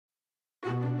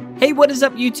Hey, what is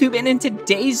up YouTube? And in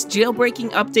today's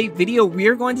jailbreaking update video,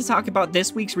 we're going to talk about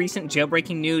this week's recent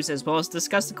jailbreaking news, as well as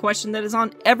discuss the question that is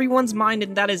on everyone's mind,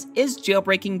 and that is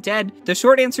jailbreaking dead? The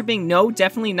short answer being no,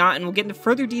 definitely not, and we'll get into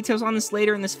further details on this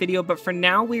later in this video, but for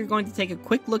now, we are going to take a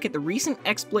quick look at the recent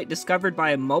exploit discovered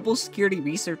by a mobile security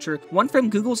researcher, one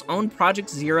from Google's own Project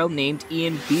Zero named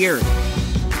Ian Beer.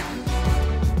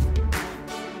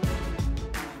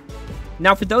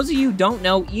 Now, for those of you who don't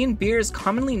know, Ian Beer is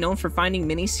commonly known for finding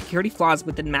many security flaws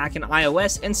within Mac and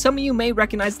iOS, and some of you may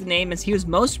recognize the name as he was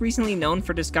most recently known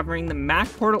for discovering the Mac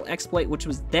Portal exploit, which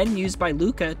was then used by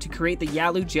Luca to create the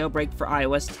Yalu jailbreak for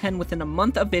iOS 10 within a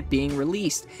month of it being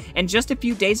released. And just a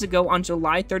few days ago, on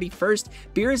July 31st,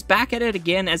 Beer is back at it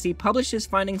again as he published his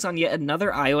findings on yet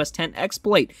another iOS 10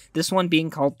 exploit, this one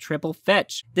being called Triple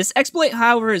Fetch. This exploit,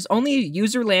 however, is only a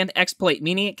user-land exploit,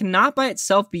 meaning it cannot by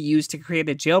itself be used to create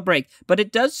a jailbreak, but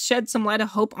it does shed some light of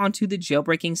hope onto the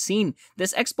jailbreaking scene.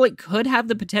 This exploit could have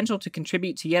the potential to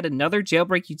contribute to yet another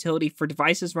jailbreak utility for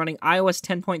devices running iOS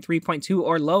 10.3.2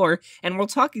 or lower, and we'll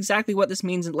talk exactly what this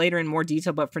means later in more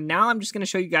detail, but for now I'm just going to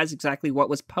show you guys exactly what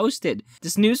was posted.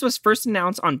 This news was first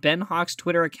announced on Ben Hawk's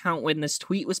Twitter account when this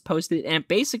tweet was posted, and it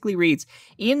basically reads,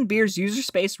 Ian Beer's user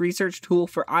space research tool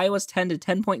for iOS 10 to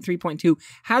 10.3.2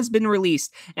 has been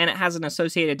released, and it has an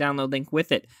associated download link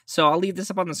with it. So I'll leave this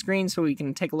up on the screen so we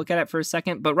can take a look at it for a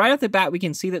second, but right off the bat we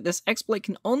can see that this exploit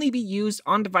can only be used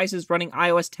on devices running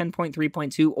iOS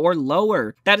 10.3.2 or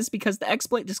lower. That is because the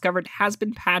exploit discovered has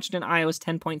been patched in iOS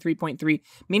 10.3.3,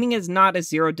 meaning it is not a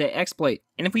zero-day exploit.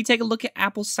 And if we take a look at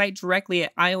Apple's site directly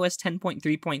at iOS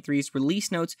 10.3.3's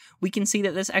release notes, we can see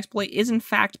that this exploit is in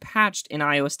fact patched in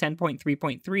iOS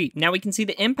 10.3.3. Now we can see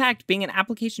the impact being an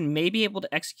application may be able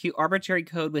to execute arbitrary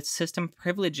code with system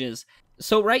privileges.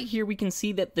 So right here we can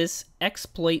see that this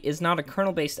exploit is not a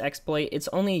kernel-based exploit, it's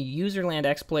only a userland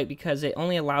exploit because it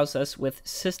only allows us with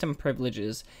system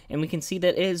privileges. And we can see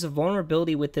that it is a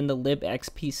vulnerability within the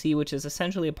libxPC, which is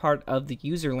essentially a part of the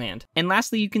userland. And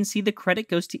lastly, you can see the credit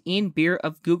goes to Ian Beer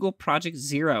of Google Project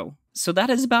Zero. So that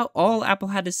is about all Apple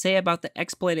had to say about the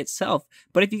exploit itself,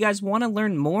 but if you guys want to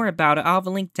learn more about it, I'll have a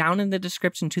link down in the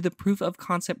description to the proof of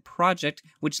concept project,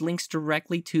 which links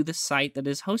directly to the site that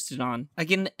is hosted on.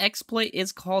 Again, the exploit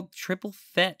is called Triple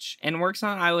Fetch and works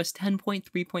on iOS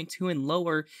 10.3.2 and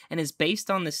lower, and is based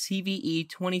on the CVE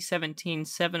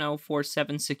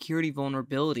 2017-7047 security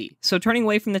vulnerability. So turning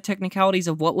away from the technicalities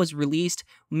of what was released,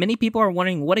 many people are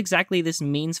wondering what exactly this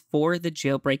means for the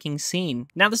jailbreaking scene.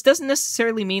 Now, this doesn't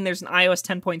necessarily mean there's an iOS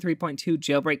 10.3.2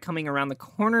 jailbreak coming around the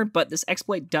corner, but this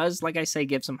exploit does, like I say,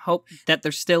 give some hope that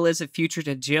there still is a future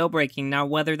to jailbreaking. Now,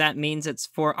 whether that means it's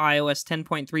for iOS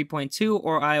 10.3.2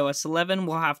 or iOS 11,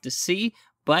 we'll have to see,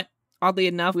 but oddly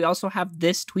enough, we also have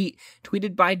this tweet,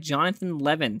 tweeted by Jonathan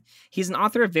Levin. He's an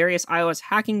author of various iOS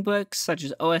hacking books, such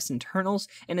as OS Internals,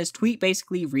 and his tweet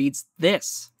basically reads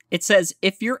this. It says,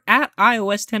 if you're at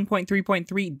iOS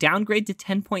 10.3.3, downgrade to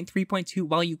 10.3.2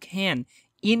 while you can.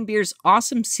 Ian Beer's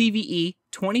awesome CVE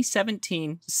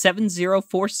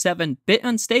 2017-7047, bit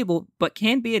unstable, but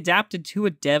can be adapted to a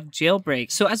dev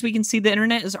jailbreak. So as we can see, the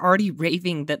internet is already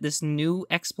raving that this new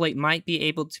exploit might be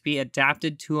able to be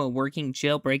adapted to a working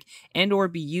jailbreak and or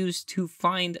be used to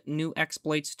find new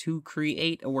exploits to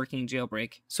create a working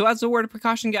jailbreak. So as a word of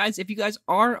precaution, guys, if you guys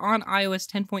are on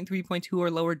iOS 10.3.2 or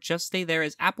lower, just stay there,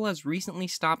 as Apple has recently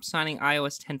stopped signing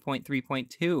iOS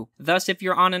 10.3.2. Thus, if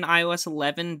you're on an iOS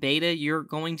 11 beta, you're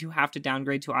going to have to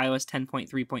downgrade to iOS 10.3.3,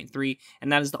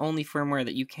 and that is the only firmware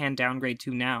that you can downgrade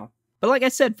to now. But like I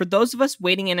said, for those of us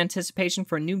waiting in anticipation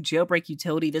for a new jailbreak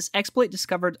utility, this exploit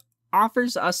discovered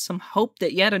offers us some hope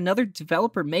that yet another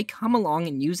developer may come along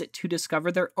and use it to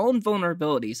discover their own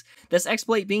vulnerabilities. This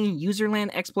exploit, being a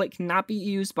userland exploit, cannot be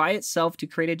used by itself to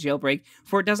create a jailbreak,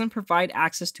 for it doesn't provide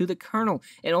access to the kernel.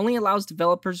 It only allows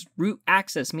developers root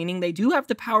access, meaning they do have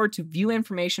the power to view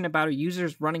information about a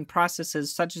user's running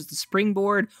processes such as the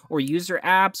springboard or user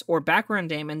apps or background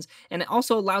daemons, and it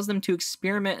also allows them to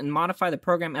experiment and modify the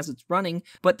program as it's running,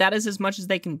 but that is as much as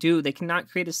they can do. They cannot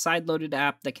create a side-loaded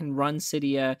app that can run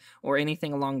Cydia or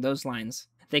anything along those lines.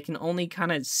 They can only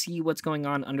kind of see what's going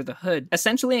on under the hood.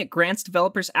 Essentially, it grants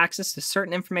developers access to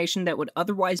certain information that would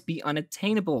otherwise be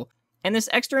unattainable. And this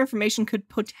extra information could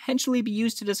potentially be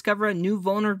used to discover a new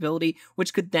vulnerability,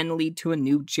 which could then lead to a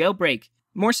new jailbreak.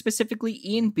 More specifically,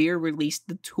 Ian Beer released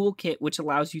the toolkit which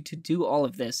allows you to do all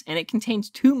of this, and it contains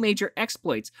two major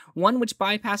exploits, one which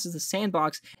bypasses the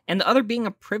sandbox, and the other being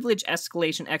a privilege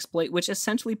escalation exploit which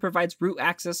essentially provides root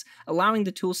access, allowing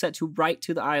the toolset to write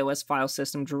to the iOS file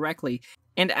system directly.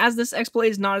 And as this exploit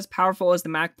is not as powerful as the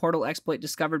Mac Portal exploit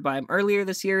discovered by him earlier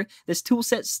this year, this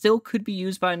toolset still could be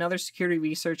used by another security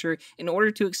researcher in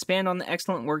order to expand on the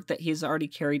excellent work that he has already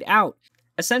carried out.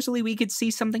 Essentially, we could see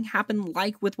something happen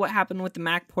like with what happened with the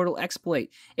Mac Portal exploit.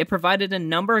 It provided a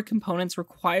number of components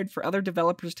required for other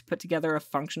developers to put together a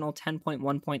functional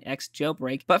 10.1.x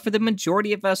jailbreak, but for the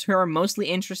majority of us who are mostly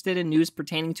interested in news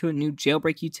pertaining to a new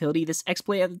jailbreak utility, this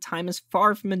exploit at the time is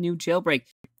far from a new jailbreak.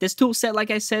 This toolset,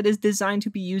 like I said, is designed to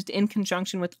be used in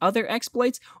conjunction with other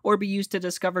exploits or be used to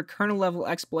discover kernel-level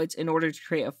exploits in order to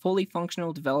create a fully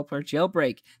functional developer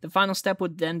jailbreak. The final step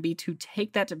would then be to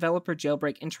take that developer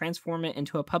jailbreak and transform it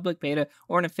into a public beta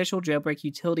or an official jailbreak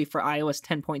utility for iOS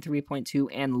 10.3.2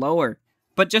 and lower.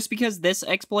 But just because this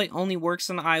exploit only works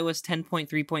on iOS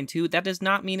 10.3.2, that does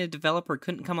not mean a developer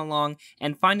couldn't come along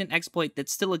and find an exploit that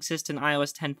still exists in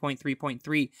iOS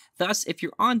 10.3.3. Thus, if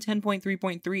you're on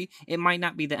 10.3.3, it might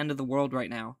not be the end of the world right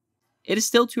now. It is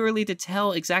still too early to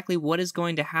tell exactly what is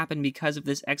going to happen because of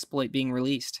this exploit being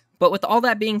released. But with all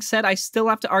that being said, I still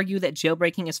have to argue that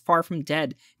jailbreaking is far from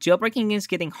dead. Jailbreaking is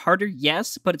getting harder,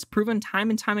 yes, but it's proven time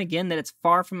and time again that it's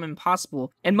far from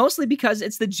impossible. And mostly because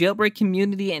it's the jailbreak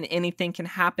community and anything can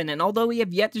happen. And although we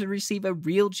have yet to receive a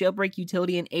real jailbreak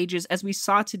utility in ages, as we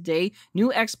saw today,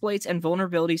 new exploits and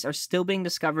vulnerabilities are still being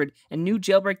discovered and new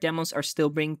jailbreak demos are still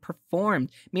being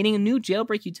performed, meaning a new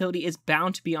jailbreak utility is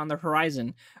bound to be on the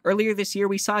horizon. Earlier this year,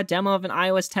 we saw a demo of an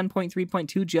iOS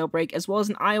 10.3.2 jailbreak as well as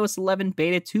an iOS 11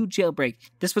 Beta 2 jailbreak.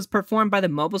 This was performed by the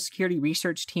mobile security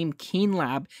research team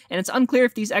KeenLab, and it's unclear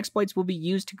if these exploits will be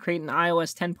used to create an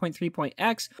iOS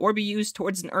 10.3.x or be used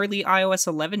towards an early iOS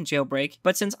 11 jailbreak,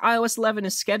 but since iOS 11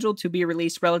 is scheduled to be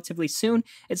released relatively soon,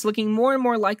 it's looking more and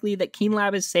more likely that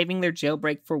KeenLab is saving their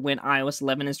jailbreak for when iOS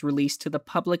 11 is released to the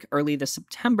public early this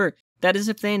September. That is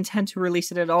if they intend to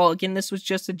release it at all. Again, this was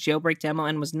just a jailbreak demo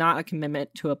and was not a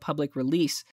commitment to a public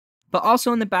release. But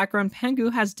also in the background,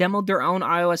 Pangu has demoed their own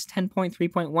iOS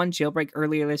 10.3.1 jailbreak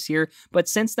earlier this year, but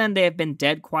since then they have been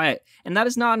dead quiet. And that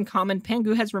is not uncommon.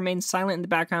 Pangu has remained silent in the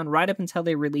background right up until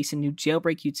they release a new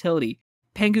jailbreak utility.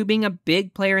 Pangu, being a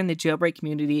big player in the jailbreak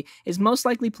community, is most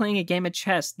likely playing a game of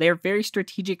chess. They are very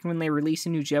strategic when they release a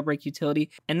new jailbreak utility,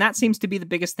 and that seems to be the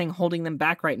biggest thing holding them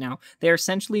back right now. They are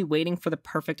essentially waiting for the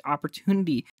perfect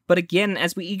opportunity. But again,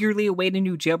 as we eagerly await a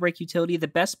new jailbreak utility, the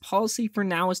best policy for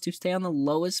now is to stay on the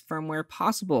lowest firmware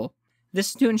possible. This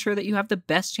is to ensure that you have the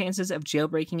best chances of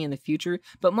jailbreaking in the future,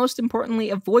 but most importantly,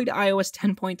 avoid iOS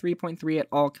 10.3.3 at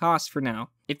all costs for now.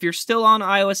 If you're still on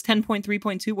iOS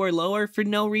 10.3.2 or lower, for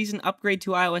no reason upgrade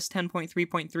to iOS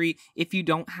 10.3.3 if you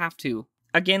don't have to.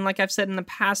 Again, like I've said in the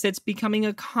past, it's becoming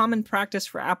a common practice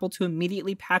for Apple to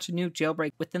immediately patch a new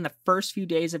jailbreak within the first few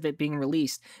days of it being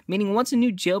released, meaning once a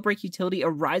new jailbreak utility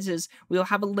arises, we'll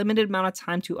have a limited amount of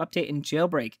time to update and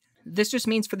jailbreak. This just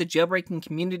means for the jailbreaking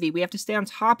community, we have to stay on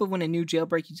top of when a new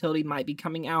jailbreak utility might be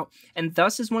coming out, and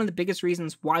thus is one of the biggest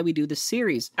reasons why we do this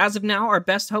series. As of now, our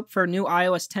best hope for a new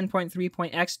iOS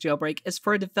 10.3.x jailbreak is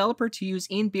for a developer to use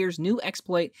Ian Beer's new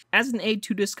exploit as an aid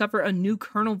to discover a new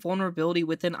kernel vulnerability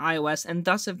within iOS and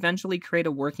thus eventually create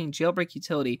a working jailbreak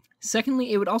utility.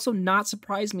 Secondly, it would also not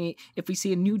surprise me if we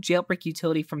see a new jailbreak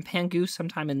utility from Pangu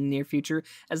sometime in the near future,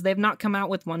 as they have not come out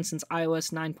with one since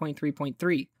iOS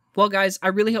 9.3.3. Well guys, I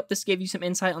really hope this gave you some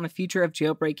insight on the future of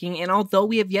jailbreaking, and although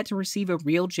we have yet to receive a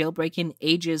real jailbreak in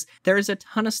ages, there is a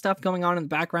ton of stuff going on in the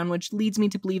background which leads me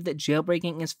to believe that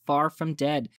jailbreaking is far from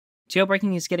dead.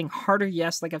 Jailbreaking is getting harder,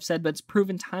 yes, like I've said, but it's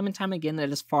proven time and time again that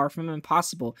it is far from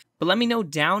impossible. But let me know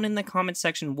down in the comment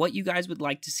section what you guys would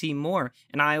like to see more,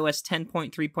 an iOS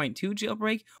 10.3.2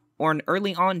 jailbreak, or an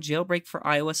early on jailbreak for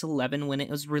iOS 11 when it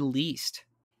was released.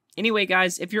 Anyway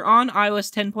guys, if you're on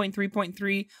iOS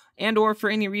 10.3.3 and or for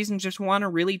any reason just want to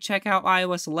really check out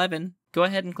iOS 11, go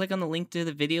ahead and click on the link to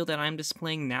the video that I'm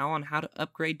displaying now on how to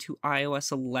upgrade to iOS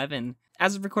 11.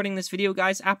 As of recording this video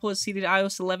guys, Apple has seeded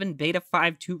iOS 11 Beta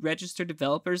 5 to registered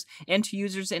developers and to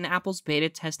users in Apple's beta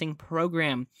testing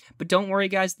program. But don't worry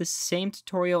guys, the same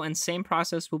tutorial and same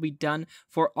process will be done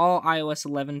for all iOS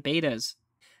 11 betas.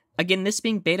 Again, this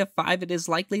being Beta 5, it is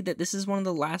likely that this is one of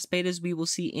the last betas we will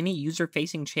see any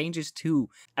user-facing changes to.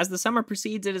 As the summer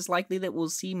proceeds, it is likely that we'll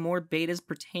see more betas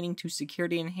pertaining to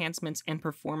security enhancements and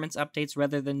performance updates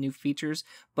rather than new features,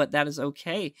 but that is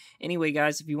okay. Anyway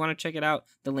guys, if you want to check it out,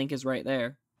 the link is right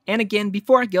there. And again,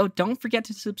 before I go, don't forget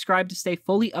to subscribe to stay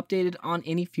fully updated on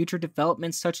any future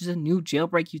developments such as a new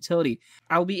jailbreak utility.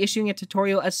 I will be issuing a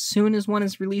tutorial as soon as one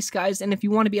is released, guys, and if you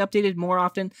want to be updated more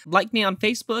often, like me on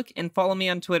Facebook and follow me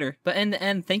on Twitter. But in the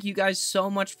end, thank you guys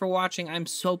so much for watching. I'm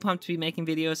so pumped to be making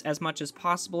videos as much as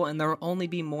possible, and there will only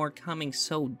be more coming,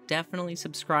 so definitely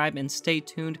subscribe and stay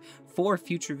tuned for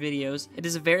future videos. It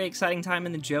is a very exciting time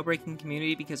in the jailbreaking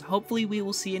community because hopefully we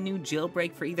will see a new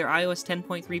jailbreak for either iOS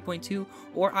 10.3.2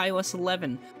 or iOS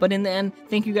 11. But in the end,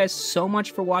 thank you guys so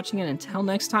much for watching, and until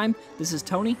next time, this is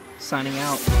Tony, signing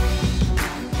out.